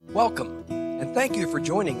Welcome, and thank you for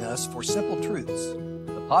joining us for Simple Truths,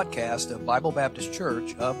 the podcast of Bible Baptist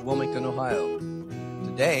Church of Wilmington, Ohio.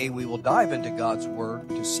 Today, we will dive into God's Word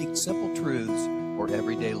to seek simple truths for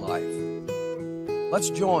everyday life.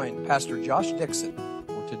 Let's join Pastor Josh Dixon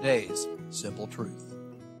for today's Simple Truth.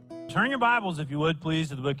 Turn your Bibles, if you would, please,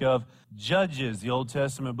 to the book of Judges, the Old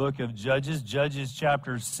Testament book of Judges, Judges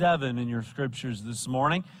chapter 7 in your scriptures this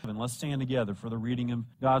morning. And let's stand together for the reading of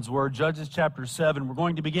God's Word. Judges chapter 7. We're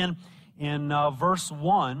going to begin in verse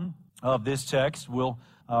 1 of this text. We'll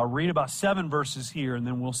read about 7 verses here, and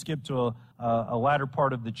then we'll skip to a latter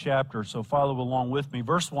part of the chapter. So follow along with me.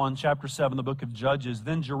 Verse 1, chapter 7, the book of Judges.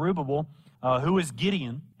 Then Jerubbaal, who is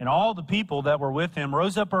Gideon, and all the people that were with him,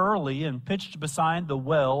 rose up early and pitched beside the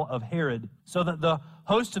well of Herod, so that the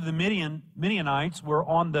host of the Midianites were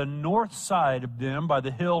on the north side of them by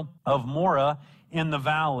the hill of Moreh in the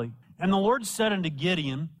valley. And the Lord said unto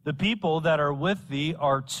Gideon, the people that are with thee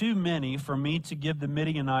are too many for me to give the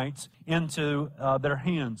Midianites into their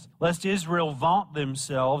hands, lest Israel vaunt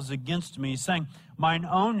themselves against me, saying, mine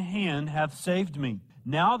own hand hath saved me.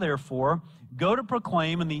 Now therefore, go to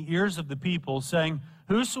proclaim in the ears of the people, saying,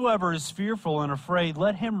 whosoever is fearful and afraid,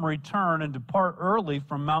 let him return and depart early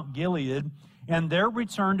from Mount Gilead. And there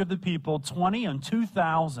returned of the people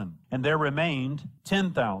 22,000, and there remained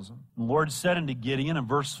 10,000. The Lord said unto Gideon in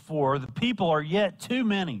verse 4, the people are yet too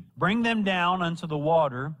many. Bring them down unto the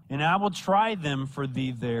water, and I will try them for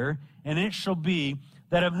thee there. And it shall be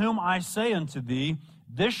that of whom I say unto thee,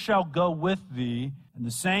 this shall go with thee, and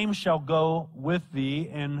the same shall go with thee,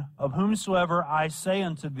 and of whomsoever I say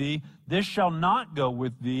unto thee, this shall not go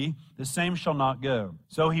with thee, the same shall not go.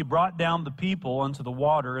 So he brought down the people unto the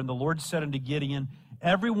water, and the Lord said unto Gideon,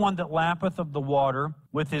 every one that lappeth of the water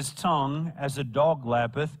with his tongue as a dog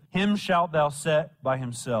lappeth, him shalt thou set by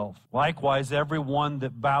himself. Likewise every one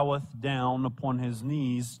that boweth down upon his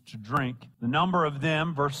knees to drink. The number of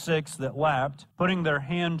them, verse 6, that lapped, putting their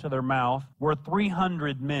hand to their mouth, were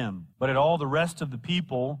 300 men. But at all the rest of the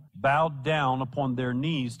people bowed down upon their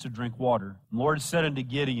knees to drink water. The Lord said unto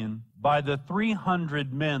Gideon, by the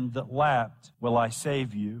 300 men that lapped will I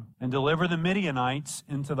save you, and deliver the Midianites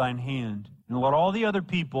into thine hand. And let all the other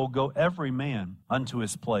people go every man unto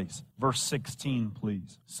his place. Verse 16,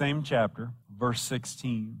 please. Same chapter, verse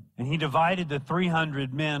 16. And he divided the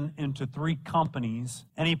 300 men into 3 companies,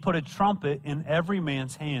 and he put a trumpet in every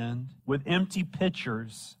man's hand with empty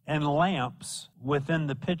pitchers and lamps within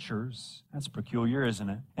the pitchers. That's peculiar, isn't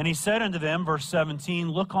it? And he said unto them, verse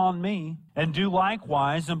 17, look on me, and do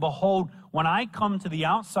likewise, and behold, when I come to the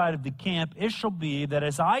outside of the camp, it shall be that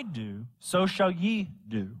as I do, so shall ye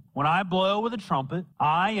do. When I blow with a trumpet,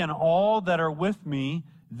 I and all that are with me,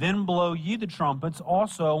 then blow ye the trumpets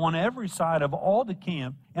also on every side of all the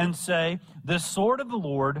camp, and say, the sword of the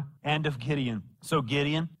Lord and of Gideon. So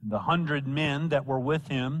Gideon, the 100 men that were with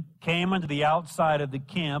him, came unto the outside of the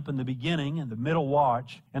camp in the beginning and the middle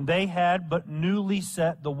watch, and they had but newly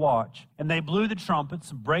set the watch. And they blew the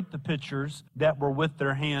trumpets and brake the pitchers that were with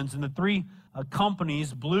their hands. And the 3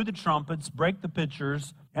 companies blew the trumpets, brake the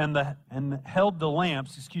pitchers, and held the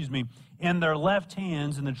lamps, in their left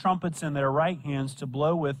hands, and the trumpets in their right hands to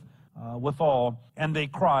blow withal. And they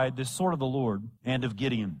cried, the sword of the Lord and of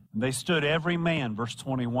Gideon. And they stood every man, verse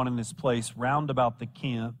 21, in this place, round about the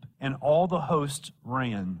camp, and all the host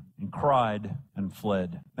ran and cried and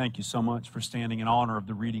fled. Thank you so much for standing in honor of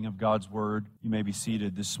the reading of God's Word. You may be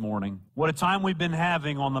seated this morning. What a time we've been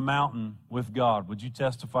having on the mountain with God. Would you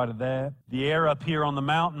testify to that? The air up here on the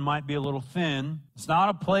mountain might be a little thin. It's not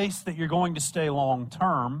a place that you're going to stay long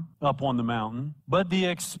term up on the mountain, but the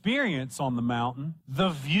experience on the mountain, the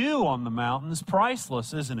view on the mountain is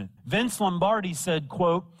priceless, isn't it? Vince Lombardi said,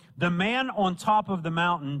 quote, the man on top of the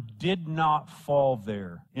mountain did not fall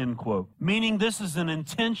there, end quote. Meaning this is an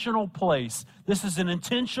intentional place. This is an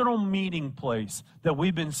intentional meeting place that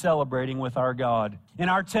we've been celebrating with our God. In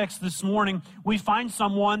our text this morning, we find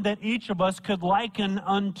someone that each of us could liken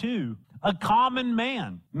unto. A common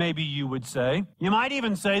man, maybe you would say. You might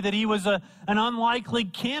even say that he was an unlikely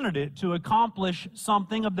candidate to accomplish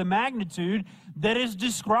something of the magnitude that is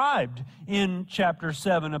described in chapter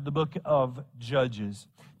 7 of the book of Judges.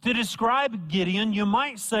 To describe Gideon, you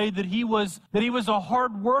might say that he was a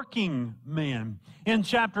hard-working man. In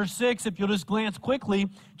chapter 6, if you'll just glance quickly,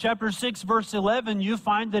 chapter 6, verse 11, you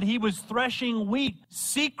find that he was threshing wheat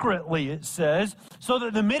secretly, it says, so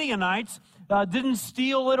that the Midianites didn't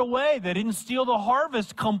steal it away. They didn't steal the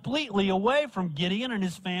harvest completely away from Gideon and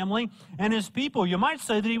his family and his people. You might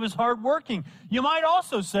say that he was hardworking. You might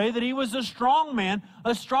also say that he was a strong man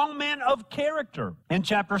of character. In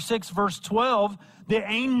chapter 6, verse 12, the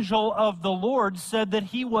angel of the Lord said that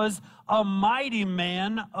he was a mighty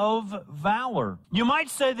man of valor. You might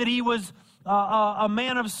say that he was a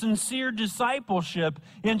man of sincere discipleship.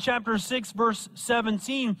 In chapter 6, verse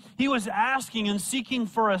 17, he was asking and seeking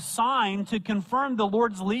for a sign to confirm the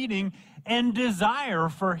Lord's leading and desire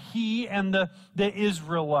for he and the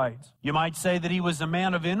Israelites. You might say that he was a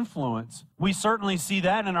man of influence. We certainly see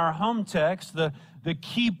that in our home text, the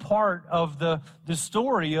key part of the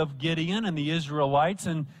story of Gideon and the Israelites.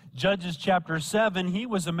 In Judges chapter 7, he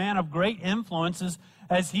was a man of great influences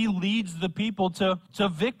as he leads the people to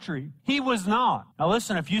victory. He was not. Now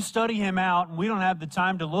listen, if you study him out, and we don't have the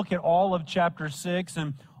time to look at all of chapter 6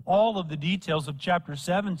 and all of the details of chapter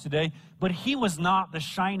 7 today, but he was not the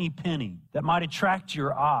shiny penny that might attract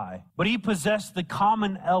your eye. But he possessed the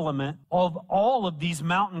common element of all of these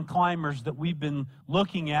mountain climbers that we've been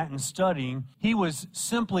looking at and studying. He was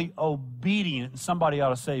simply obedient. Somebody ought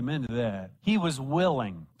to say amen to that. He was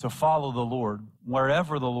willing to follow the Lord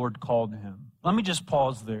wherever the Lord called him. Let me just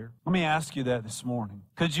pause there. Let me ask you that this morning.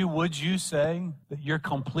 Would you say that you're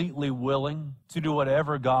completely willing to do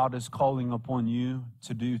whatever God is calling upon you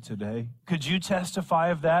to do today? Could you testify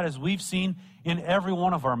of that, as we've seen in every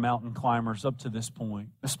one of our mountain climbers up to this point,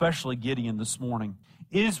 especially Gideon this morning?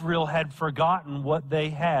 Israel had forgotten what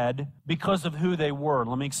they had because of who they were.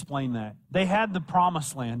 Let me explain that. They had the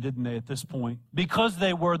promised land, didn't they, at this point? Because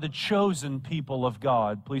they were the chosen people of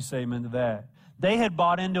God. Please say amen to that. They had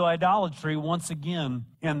bought into idolatry once again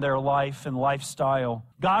in their life and lifestyle.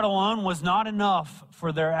 God alone was not enough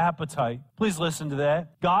for their appetite. Please listen to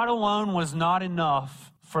that. God alone was not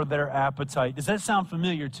enough for their appetite. Does that sound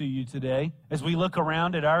familiar to you today? As we look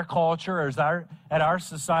around at our culture, at our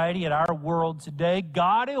society, at our world today,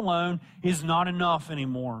 God alone is not enough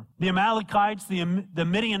anymore. The Amalekites, the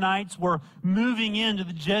Midianites were moving into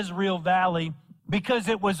the Jezreel Valley because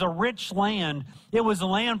it was a rich land. It was a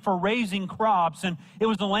land for raising crops, and it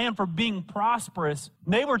was a land for being prosperous.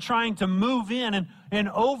 They were trying to move in and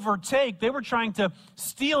overtake. They were trying to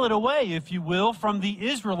steal it away, if you will, from the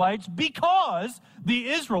Israelites because the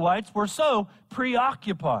Israelites were so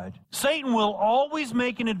preoccupied. Satan will always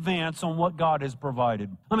make an advance on what God has provided.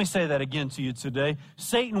 Let me say that again to you today.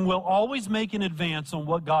 Satan will always make an advance on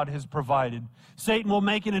what God has provided. Satan will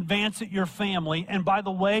make an advance at your family. And by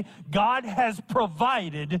the way, God has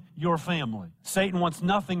provided your family. Satan wants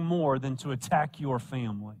nothing more than to attack your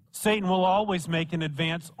family. Satan will always make an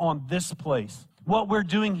advance on this place. What we're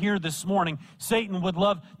doing here this morning, Satan would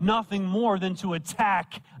love nothing more than to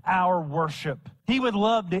attack our worship. He would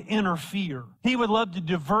love to interfere. He would love to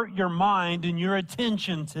divert your mind and your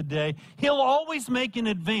attention today. He'll always make an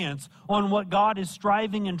advance on what God is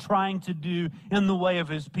striving and trying to do in the way of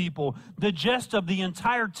his people. The gist of the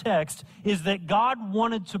entire text is that God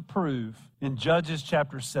wanted to prove in Judges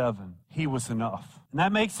chapter 7, he was enough. And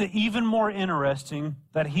that makes it even more interesting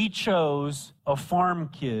that he chose a farm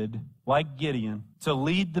kid like Gideon to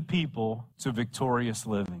lead the people to victorious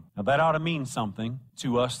living. Now that ought to mean something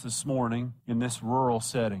to us this morning in this rural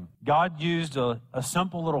setting. God used a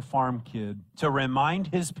simple little farm kid to remind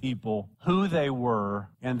his people who they were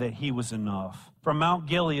and that he was enough. From Mount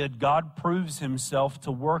Gilead, God proves himself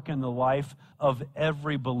to work in the life of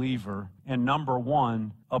every believer. And number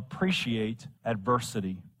one, appreciate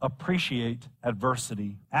adversity. Appreciate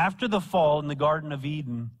adversity. After the fall in the Garden of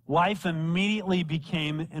Eden, life immediately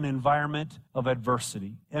became an environment of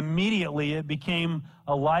adversity. Immediately it became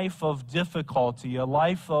a life of difficulty, a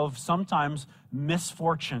life of sometimes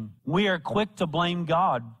misfortune. We are quick to blame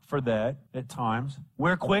God for that at times.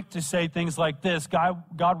 We're quick to say things like this,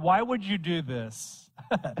 God, why would you do this?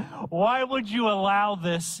 Why would you allow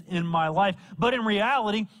this in my life? But in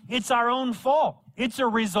reality, it's our own fault. It's a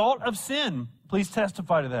result of sin. Please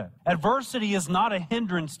testify to that. Adversity is not a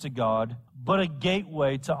hindrance to God, but a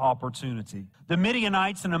gateway to opportunity. The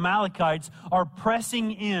Midianites and Amalekites are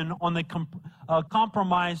pressing in on the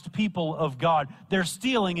compromised people of God. They're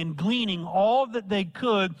stealing and gleaning all that they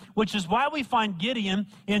could, which is why we find Gideon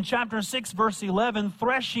in chapter 6, verse 11,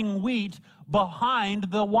 threshing wheat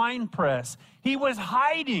behind the winepress. He was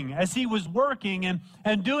hiding as he was working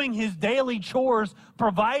and doing his daily chores,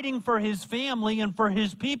 providing for his family and for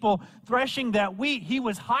his people, threshing that wheat. He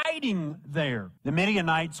was hiding there. The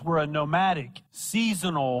Midianites were a nomadic,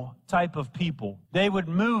 seasonal type of people. They would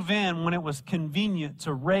move in when it was convenient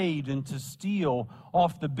to raid and to steal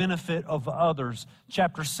off the benefit of others.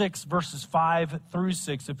 Chapter 6, verses 5 through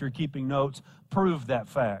 6, if you're keeping notes, prove that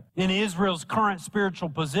fact. In Israel's current spiritual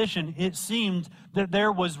position, it seemed that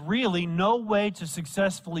there was really no way to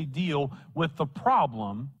successfully deal with the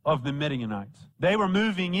problem of the Midianites. They were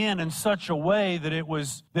moving in such a way that it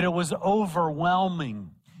was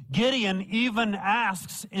overwhelming. Gideon even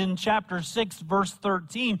asks in chapter 6, verse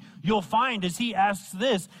 13, you'll find as he asks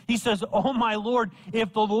this, he says, "Oh my Lord,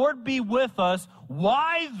 if the Lord be with us,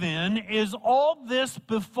 why then is all this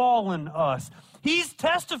befallen us?" He's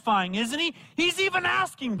testifying, isn't he? He's even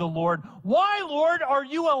asking the Lord, "Why, Lord, are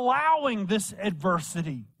you allowing this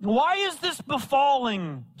adversity? Why is this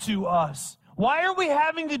befalling to us? Why are we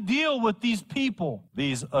having to deal with these people,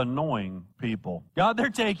 these annoying people?" God, they're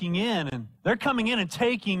coming in and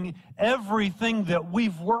taking everything that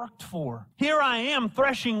we've worked for. Here I am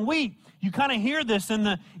threshing wheat. You kind of hear this in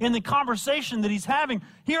the conversation that he's having.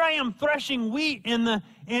 Here I am threshing wheat in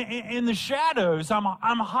the shadows.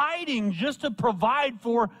 I'm hiding just to provide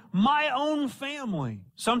for my own family.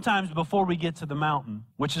 Sometimes before we get to the mountain,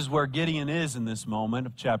 which is where Gideon is in this moment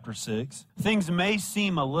of chapter 6, things may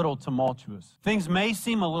seem a little tumultuous. Things may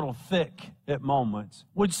seem a little thick at moments.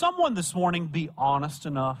 Would someone this morning be honest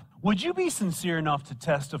enough? Would you be sincere enough to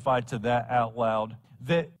testify to that out loud?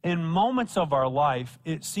 That in moments of our life,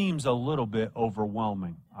 it seems a little bit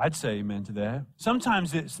overwhelming. I'd say amen to that.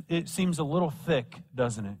 Sometimes it seems a little thick,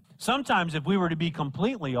 doesn't it? Sometimes, if we were to be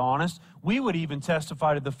completely honest, we would even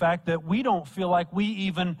testify to the fact that we don't feel like we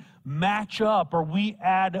even match up or we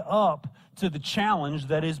add up to the challenge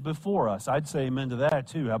that is before us. I'd say amen to that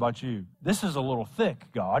too. How about you? This is a little thick,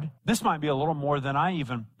 God. This might be a little more than I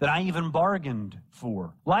even bargained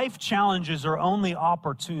for. Life challenges are only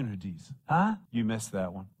opportunities. Huh? You missed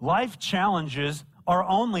that one. Life challenges are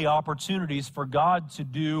only opportunities for God to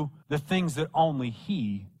do the things that only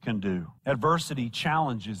He can do. Adversity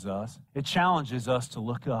challenges us. It challenges us to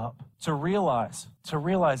look up, to realize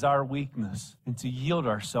our weakness, and to yield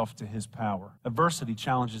ourselves to His power. Adversity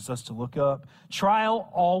challenges us to look up. Trial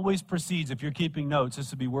always precedes, if you're keeping notes, this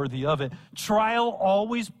would be worthy of it. Trial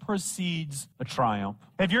always precedes a triumph.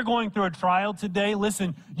 If you're going through a trial today,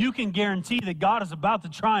 listen, you can guarantee that God is about to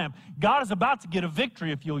triumph. God is about to get a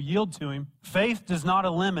victory if you'll yield to Him. Faith does not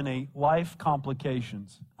eliminate life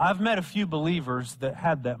complications. I've met a few believers that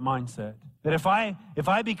had that mindset. That if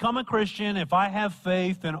I become a Christian, if I have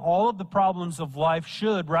faith, then all of the problems of life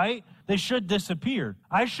should, right? They should disappear.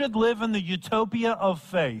 I should live in the utopia of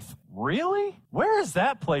faith. Really? Where is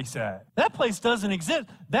that place at? That place doesn't exist.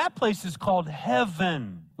 That place is called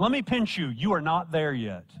heaven. Let me pinch you. You are not there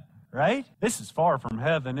yet, right? This is far from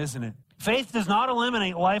heaven, isn't it? Faith does not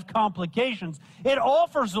eliminate life complications. It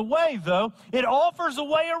offers a way, though. It offers a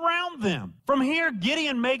way around them. From here,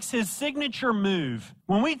 Gideon makes his signature move.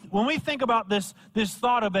 When we think about this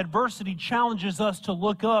thought of adversity challenges us to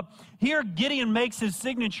look up, here Gideon makes his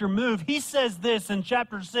signature move. He says this in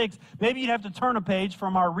chapter 6. Maybe you'd have to turn a page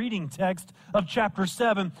from our reading text of chapter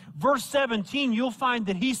 7. Verse 17, you'll find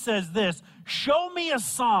that he says this, "Show me a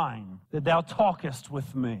sign that thou talkest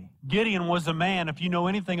with me." Gideon was a man, if you know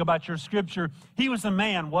anything about your scripture, he was a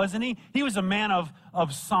man, wasn't he? He was a man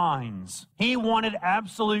of signs. He wanted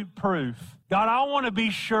absolute proof. God, I want to be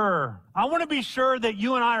sure. I want to be sure that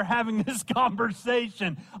you and I are having this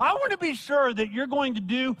conversation. I want to be sure that you're going to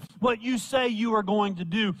do what you say you are going to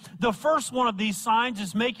do. The first one of these signs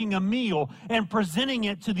is making a meal and presenting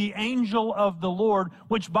it to the angel of the Lord,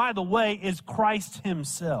 which, by the way, is Christ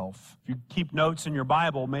Himself. If you keep notes in your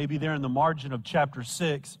Bible, maybe there in the margin of chapter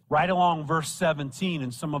 6, right along verse 17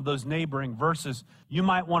 and some of those neighboring verses, you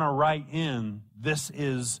might want to write in, "This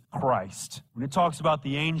is Christ." When it talks about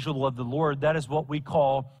the angel of the Lord, that is what we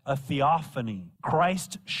call a theophany.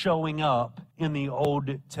 Christ showing up in the Old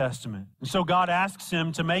Testament. And so God asks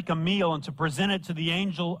him to make a meal and to present it to the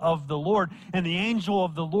angel of the Lord. And the angel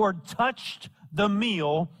of the Lord touched the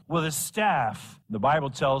meal with a staff. The Bible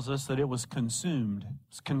tells us that it was consumed. It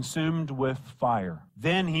was consumed with fire.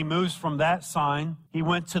 Then he moves from that sign. He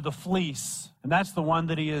went to the fleece. And that's the one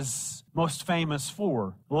that he is most famous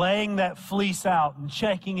for. Laying that fleece out and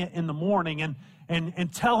checking it in the morning and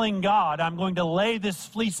telling God, I'm going to lay this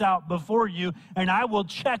fleece out before you, and I will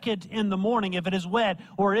check it in the morning if it is wet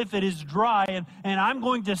or if it is dry, and I'm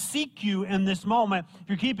going to seek you in this moment. If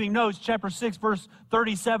you're keeping notes, chapter 6, verse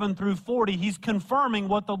 37 through 40, he's confirming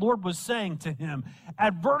what the Lord was saying to him.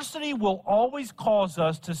 Adversity will always cause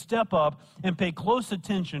us to step up and pay close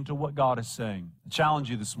attention to what God is saying. I challenge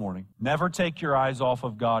you this morning, never take your eyes off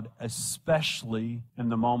of God, especially in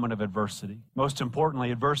the moment of adversity. Most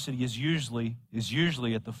importantly, adversity is usually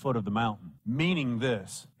at the foot of the mountain. Meaning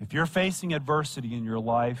this, if you're facing adversity in your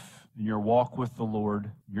life, in your walk with the Lord,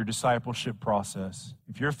 your discipleship process,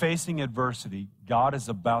 if you're facing adversity, God is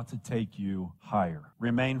about to take you higher.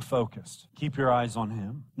 Remain focused. Keep your eyes on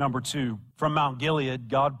Him. Number 2, from Mount Gilead,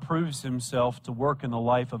 God proves Himself to work in the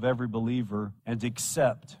life of every believer and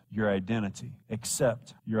accept your identity.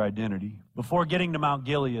 Accept your identity. Before getting to Mount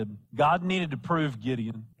Gilead, God needed to prove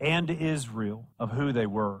Gideon and Israel of who they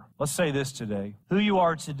were. Let's say this today. Who you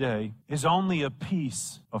are today is only a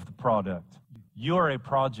piece of the product. You are a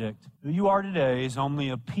project. Who you are today is only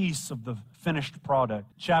a piece of the finished product.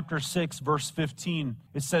 Chapter 6, verse 15,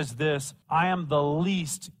 it says this, I am the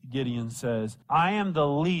least, Gideon says. I am the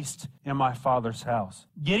least in my father's house.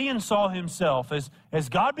 Gideon saw himself as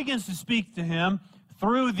God begins to speak to him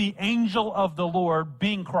through the angel of the Lord,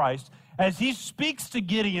 being Christ. As he speaks to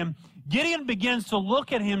Gideon, Gideon begins to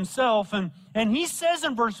look at himself, and he says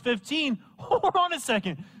in verse 15, hold on a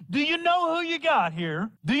second. Do you know who you got here?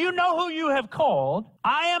 Do you know who you have called?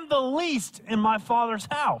 I am the least in my father's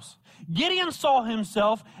house. Gideon saw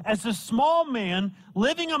himself as a small man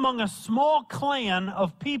living among a small clan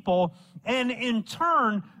of people, and in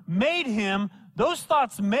turn those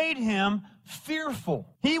thoughts made him fearful.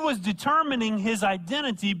 He was determining his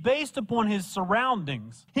identity based upon his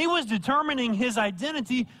surroundings. He was determining his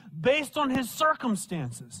identity based on his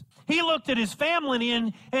circumstances. He looked at his family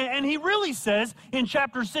and he really says in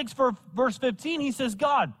chapter 6, verse 15, he says,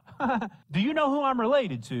 God, do you know who I'm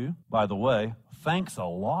related to? By the way, thanks a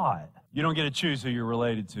lot. You don't get to choose who you're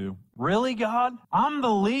related to. Really, God? I'm the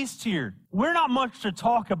least here. We're not much to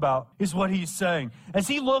talk about, is what he's saying. As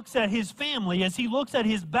he looks at his family, as he looks at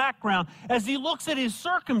his background, as he looks at his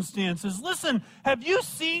circumstances, listen, have you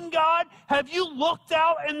seen God? Have you looked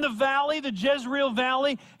out in the valley, the Jezreel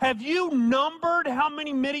Valley? Have you numbered how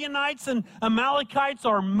many Midianites and Amalekites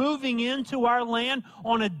are moving into our land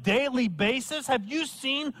on a daily basis? Have you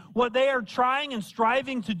seen what they are trying and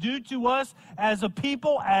striving to do to us as a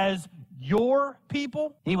people, as your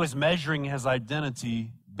people? He was measuring his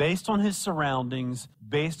identity based on his surroundings,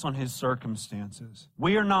 based on his circumstances.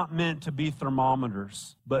 We are not meant to be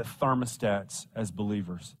thermometers, but thermostats as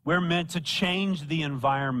believers. We're meant to change the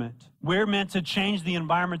environment. We're meant to change the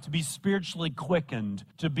environment to be spiritually quickened,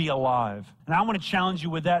 to be alive. And I want to challenge you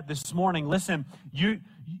with that this morning. Listen, you're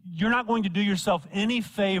not going to do yourself any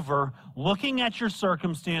favor looking at your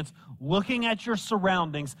circumstance, looking at your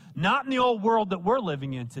surroundings, not in the old world that we're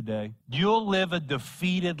living in today. You'll live a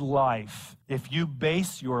defeated life if you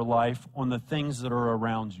base your life on the things that are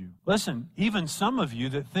around you. Listen, even some of you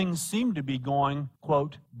that things seem to be going,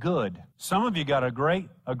 quote, good. Some of you got a great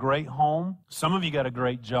home. Some of you got a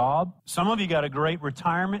great job. Some of you got a great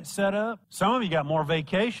retirement set up. Some of you got more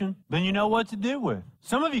vacation than you know what to do with.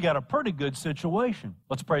 Some of you got a pretty good situation.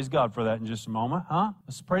 Let's praise God for that in just a moment, huh?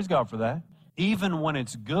 Let's praise God for that. Even when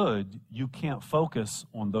it's good, you can't focus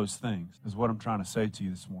on those things, is what I'm trying to say to you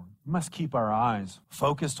this morning. We must keep our eyes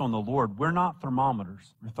focused on the Lord. We're not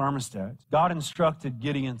thermometers. We're thermostats. God instructed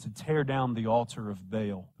Gideon to tear down the altar of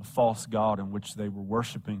Baal, the false god in which they were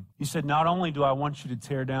worshiping. He said, not only do I want you to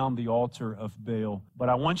tear down the altar of Baal, but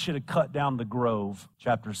I want you to cut down the grove,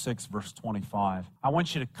 chapter 6, verse 25. I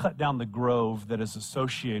want you to cut down the grove that is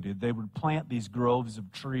associated. They would plant these groves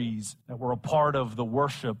of trees that were a part of the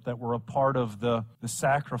worship, that were a part of the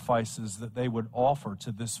sacrifices that they would offer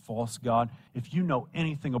to this false god. If you know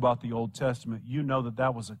anything about the Old Testament, you know that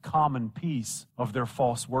that was a common piece of their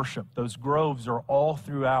false worship. Those groves are all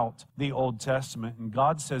throughout the Old Testament. And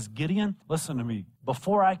God says, Gideon, listen to me.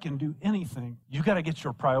 Before I can do anything, you got to get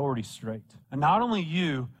your priorities straight. And not only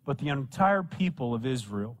you, but the entire people of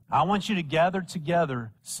Israel. I want you to gather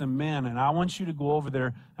together some men, and I want you to go over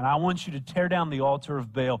there, and I want you to tear down the altar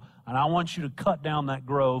of Baal, and I want you to cut down that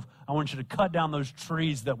grove. I want you to cut down those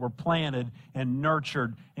trees that were planted and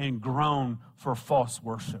nurtured and grown for false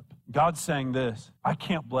worship. God's saying this, I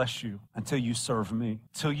can't bless you until you serve me.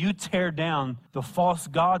 Till you tear down the false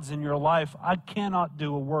gods in your life, I cannot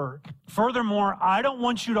do a work. Furthermore, I don't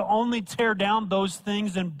want you to only tear down those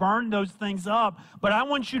things and burn those things up, but I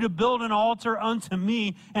want you to build an altar unto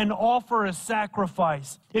me and offer a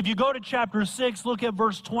sacrifice. If you go to chapter 6, look at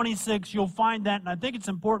verse 26, you'll find that, and I think it's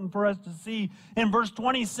important for us to see. In verse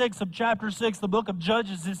 26 of chapter 6, the book of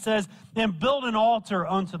Judges, it says, and build an altar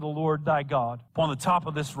unto the Lord thy God upon the top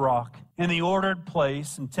of this rock in the ordered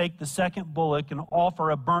place, and take the second bullock and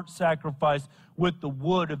offer a burnt sacrifice with the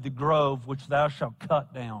wood of the grove which thou shalt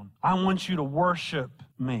cut down. I want you to worship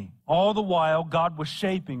me. All the while, God was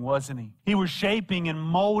shaping, wasn't he? He was shaping and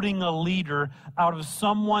molding a leader out of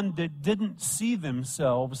someone that didn't see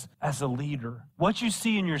themselves as a leader. What you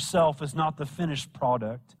see in yourself is not the finished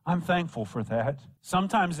product. I'm thankful for that.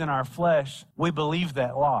 Sometimes in our flesh, we believe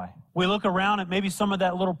that lie. We look around at maybe some of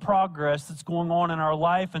that little progress that's going on in our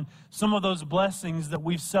life and some of those blessings that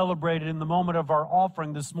we've celebrated in the moment of our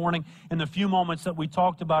offering this morning. In the few moments that we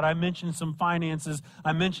talked about, I mentioned some finances,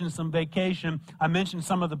 I mentioned some vacation, I mentioned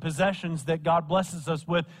some of the possessions that God blesses us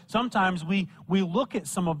with. Sometimes we look at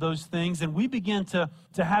some of those things and we begin to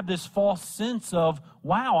have this false sense of,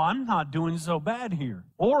 wow, I'm not doing so bad here.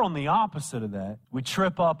 Or on the opposite of that, we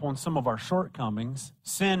trip up on some of our shortcomings.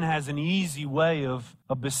 Sin has an easy way of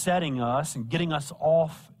besetting us and getting us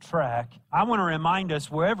off track. I want to remind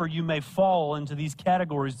us, wherever you may fall into these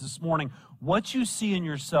categories this morning, what you see in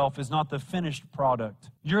yourself is not the finished product.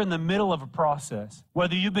 You're in the middle of a process.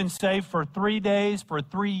 Whether you've been saved for 3 days, for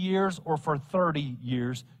 3 years, or for 30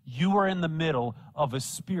 years, you are in the middle of a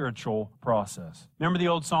spiritual process. Remember the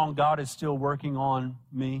old song, God is still working on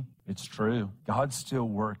me? It's true. God's still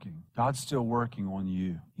working. God's still working on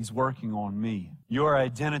you. He's working on me. Your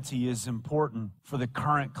identity is important for the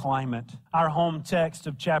current climate. Our home text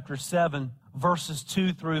of chapter 7, verses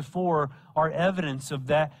 2 through 4 are evidence of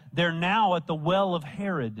that. They're now at the well of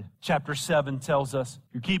Herod. Chapter 7 tells us,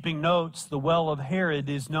 if you're keeping notes, the well of Herod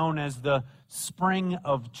is known as the spring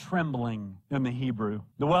of trembling in the Hebrew.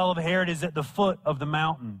 The well of Herod is at the foot of the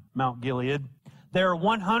mountain, Mount Gilead. There are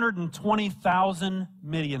 120,000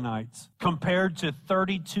 Midianites compared to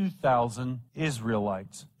 32,000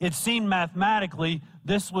 Israelites. It seemed mathematically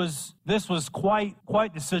this was quite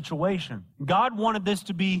the situation. God wanted this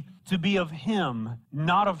to be of him,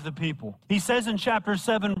 not of the people. He says in chapter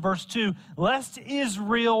 7, verse 2, lest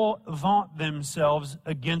Israel vaunt themselves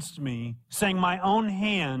against me, saying, my own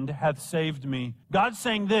hand hath saved me. God's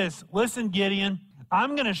saying this, listen, Gideon,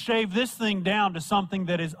 I'm going to shave this thing down to something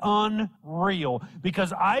that is unreal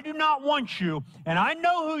because I do not want you, and I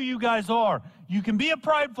know who you guys are. You can be a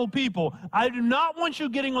prideful people. I do not want you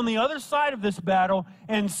getting on the other side of this battle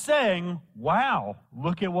and saying, wow,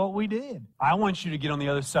 look at what we did. I want you to get on the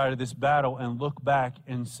other side of this battle and look back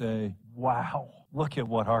and say, wow, look at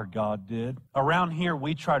what our God did. Around here,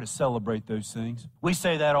 we try to celebrate those things. We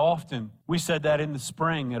say that often. We said that in the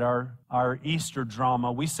spring at our Easter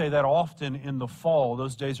drama. We say that often in the fall.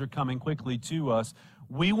 Those days are coming quickly to us.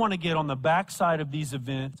 We want to get on the backside of these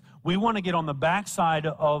events. We want to get on the backside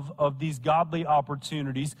of these godly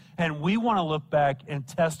opportunities, and we want to look back and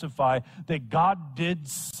testify that God did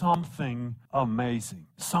something amazing,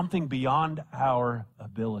 something beyond our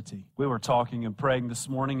ability. We were talking and praying this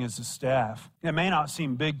morning as a staff. It may not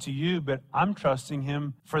seem big to you, but I'm trusting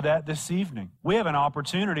him for that this evening. We have an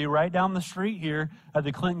opportunity right down the street here at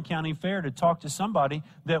the Clinton County Fair to talk to somebody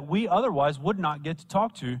that we otherwise would not get to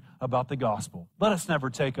talk to about the gospel. Let us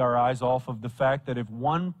never take our eyes off of the fact that if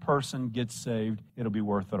one person gets saved, it'll be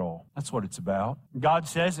worth it all. That's what it's about. God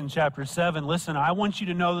says in chapter 7, listen, I want you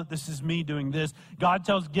to know that this is me doing this. God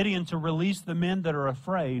tells Gideon to release the men that are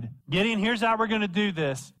afraid. Gideon, here's how we're going to do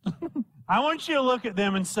this. I want you to look at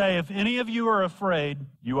them and say, if any of you are afraid,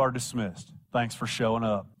 you are dismissed. Thanks for showing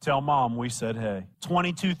up. Tell mom we said hey.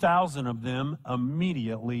 22,000 of them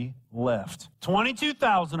immediately left.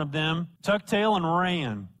 22,000 of them tucked tail and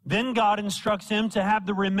ran. Then God instructs him to have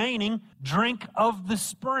the remaining drink of the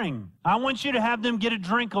spring. I want you to have them get a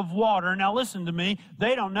drink of water. Now listen to me.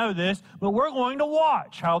 They don't know this, but we're going to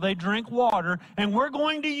watch how they drink water, and we're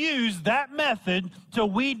going to use that method to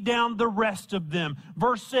weed down the rest of them.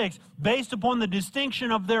 Verse 6, based upon the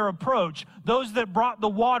distinction of their approach, those that brought the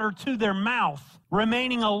water to their mouth,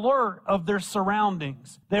 remaining alert of their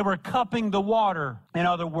surroundings. They were cupping the water, in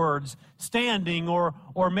other words, standing or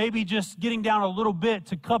maybe just getting down a little bit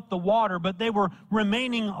to cup the water, but they were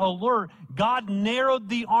remaining alert. God narrowed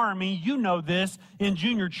the army. You know this. In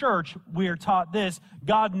junior church, we are taught this.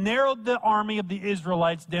 God narrowed the army of the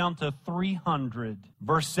Israelites down to 300.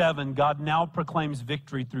 Verse 7, God now proclaims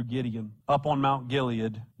victory through Gideon up on Mount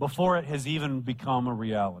Gilead before it has even become a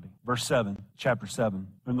reality. Verse 7, chapter 7.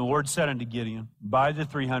 And the Lord said unto Gideon, by the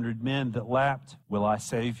 300 men that lapped will I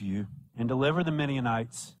save you, and deliver the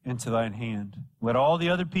Midianites into thine hand. Let all the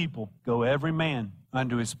other people go every man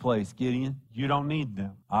unto his place. Gideon, you don't need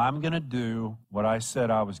them. I'm going to do what I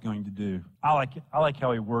said I was going to do. I like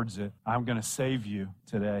how he words it. I'm going to save you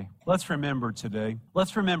today. Let's remember today.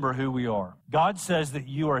 Let's remember who we are. God says that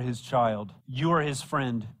you are his child. You are his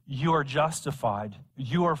friend. You are justified.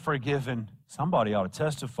 You are forgiven. Somebody ought to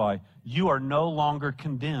testify. You are no longer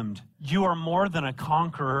condemned. You are more than a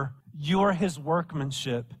conqueror. You are his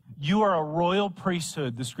workmanship. You are a royal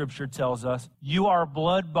priesthood, the scripture tells us. You are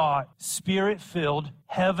blood-bought, spirit-filled,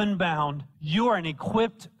 heaven-bound. You are an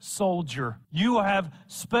equipped soldier. You have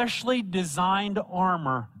specially designed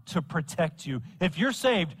armor to protect you. If you're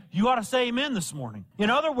saved, you ought to say amen this morning. In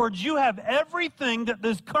other words, you have everything that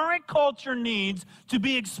this current culture needs to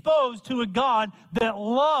be exposed to a God that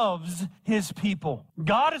loves his people.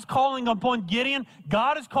 God is calling upon Gideon.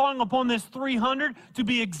 God is calling upon this 300 to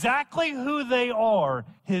be exactly who they are,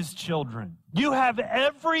 his children. You have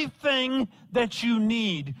everything that you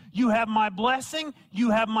need. You have my blessing.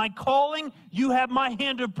 You have my calling. You have my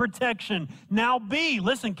hand of protection. Now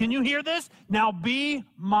listen, can you hear this? Now be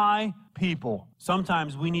my people.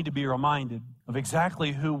 Sometimes we need to be reminded of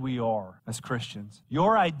exactly who we are as Christians.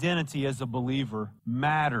 Your identity as a believer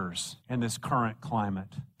matters in this current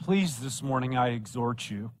climate. Please, this morning, I exhort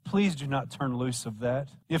you, please do not turn loose of that.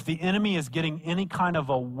 If the enemy is getting any kind of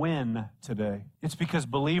a win today, it's because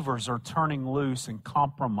believers are turning loose and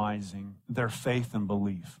compromising their faith and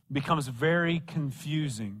belief. It becomes very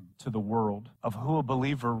confusing to the world of who a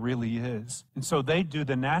believer really is. And so they do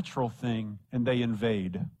the natural thing and they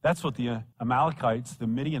invade. That's what the Amalekites, the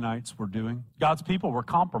Midianites were doing. God's people were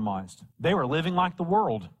compromised. They were living like the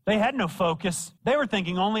world. They had no focus. They were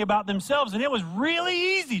thinking only about themselves, and it was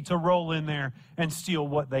really easy to roll in there and steal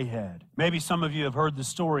what they had. Maybe some of you have heard the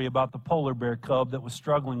story about the polar bear cub that was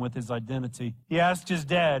struggling with his identity. He asked his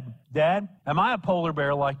dad, "Dad, am I a polar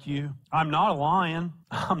bear like you? I'm not a lion.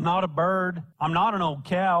 I'm not a bird. I'm not an old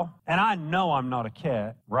cow. And I know I'm not a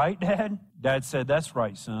cat. Right, Dad?" Dad said, "That's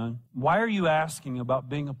right, son. Why are you asking about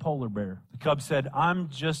being a polar bear?" The cub said, "I'm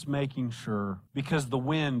just making sure because the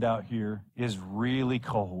wind out here is really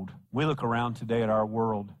cold. We look around today at our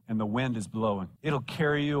world and the wind is blowing. It'll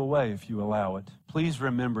carry you away if you allow it. Please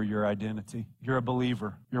remember your identity. You're a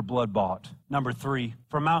believer. You're blood-bought." Number 3,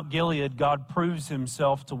 from Mount Gilead, God proves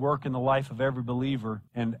himself to work in the life of every believer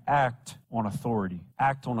and act on authority.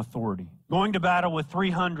 Act on authority. Going to battle with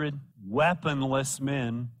 300 weaponless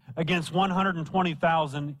men against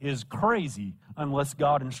 120,000 is crazy unless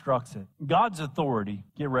God instructs it. God's authority,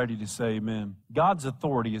 get ready to say amen. God's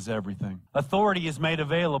authority is everything. Authority is made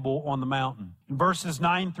available on the mountain. In verses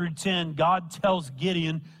 9 through 10, God tells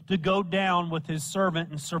Gideon to go down with his servant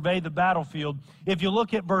and survey the battlefield. If you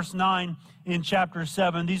look at verse 9 in chapter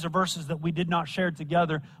 7, these are verses that we did not share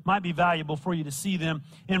together. Might be valuable for you to see them.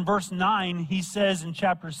 In verse 9, he says in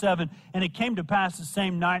chapter 7, "And it came to pass the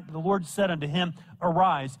same night that the Lord said unto him,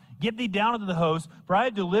 Arise, get thee down into the host, for I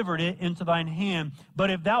have delivered it into thine hand.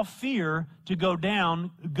 But if thou fear to go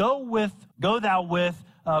down, go thou with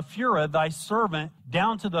Phurah thy servant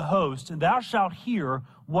down to the host, and thou shalt hear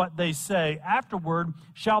what they say. Afterward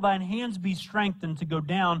shall thine hands be strengthened to go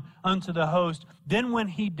down unto the host. Then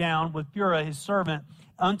went he down with Phurah his servant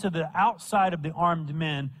unto the outside of the armed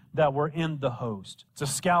men that were in the host." It's a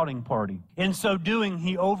scouting party. In so doing,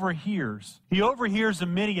 he overhears a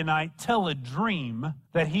Midianite tell a dream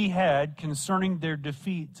that he had concerning their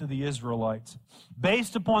defeat to the Israelites.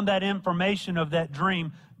 Based upon that information of that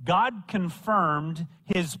dream, God confirmed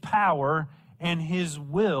his power and his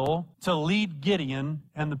will to lead Gideon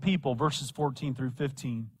and the people, verses 14 through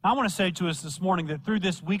 15. I want to say to us this morning that through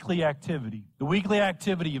this weekly activity, the weekly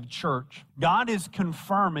activity of church, God is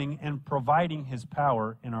confirming and providing his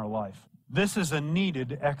power in our life. This is a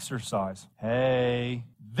needed exercise.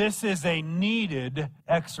 This is a needed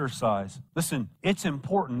exercise. Listen, it's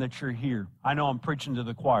important that you're here. I know I'm preaching to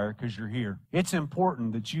the choir because you're here. It's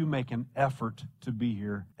important that you make an effort to be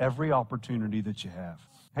here every opportunity that you have.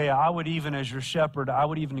 Hey, I would even, as your shepherd, I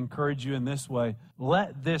would even encourage you in this way.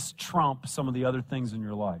 Let this trump some of the other things in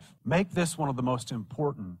your life. Make this one of the most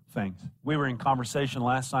important things. We were in conversation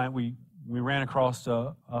last night. We ran across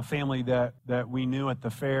a family that we knew at the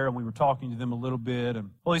fair, and we were talking to them a little bit,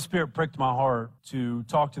 and Holy Spirit pricked my heart to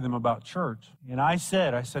talk to them about church. And I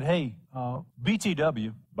said, hey,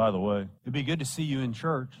 BTW, by the way, it'd be good to see you in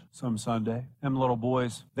church some Sunday. Them little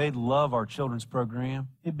boys, they'd love our children's program.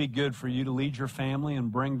 It'd be good for you to lead your family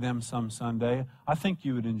and bring them some Sunday. I think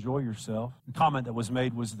you would enjoy yourself. The comment that was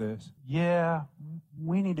made was this: "Yeah,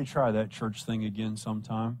 we need to try that church thing again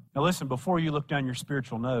sometime." Now listen, before you look down your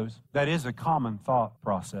spiritual nose, that is a common thought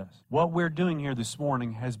process. What we're doing here this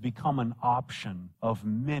morning has become an option of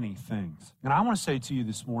many things. And I want to say to you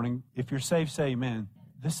this morning, if you're saved, say amen.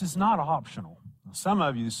 This is not optional. Some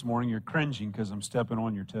of you this morning, you're cringing because I'm stepping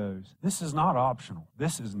on your toes. This is not optional.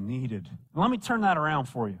 This is needed. And let me turn that around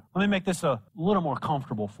for you. Let me make this a little more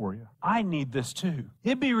comfortable for you. I need this too.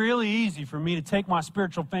 It'd be really easy for me to take my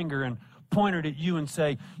spiritual finger and point it at you and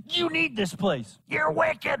say, "You need this place. You're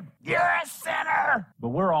wicked. You're a sinner." But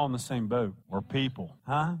we're all in the same boat. We're people.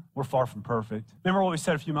 We're far from perfect. Remember what we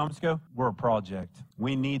said a few moments ago? We're a project.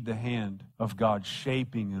 We need the hand of God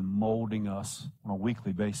shaping and molding us on a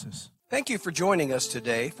weekly basis. Thank you for joining us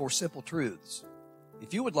today for Simple Truths.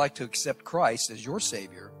 If you would like to accept Christ as your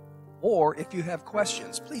Savior, or if you have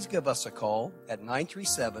questions, please give us a call at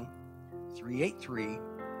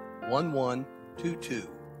 937-383-1122,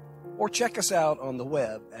 or check us out on the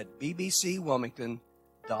web at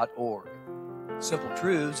bbcwilmington.org. Simple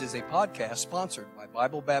Truths is a podcast sponsored by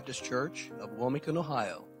Bible Baptist Church of Wilmington,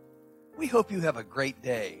 Ohio. We hope you have a great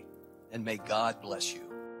day, and may God bless you.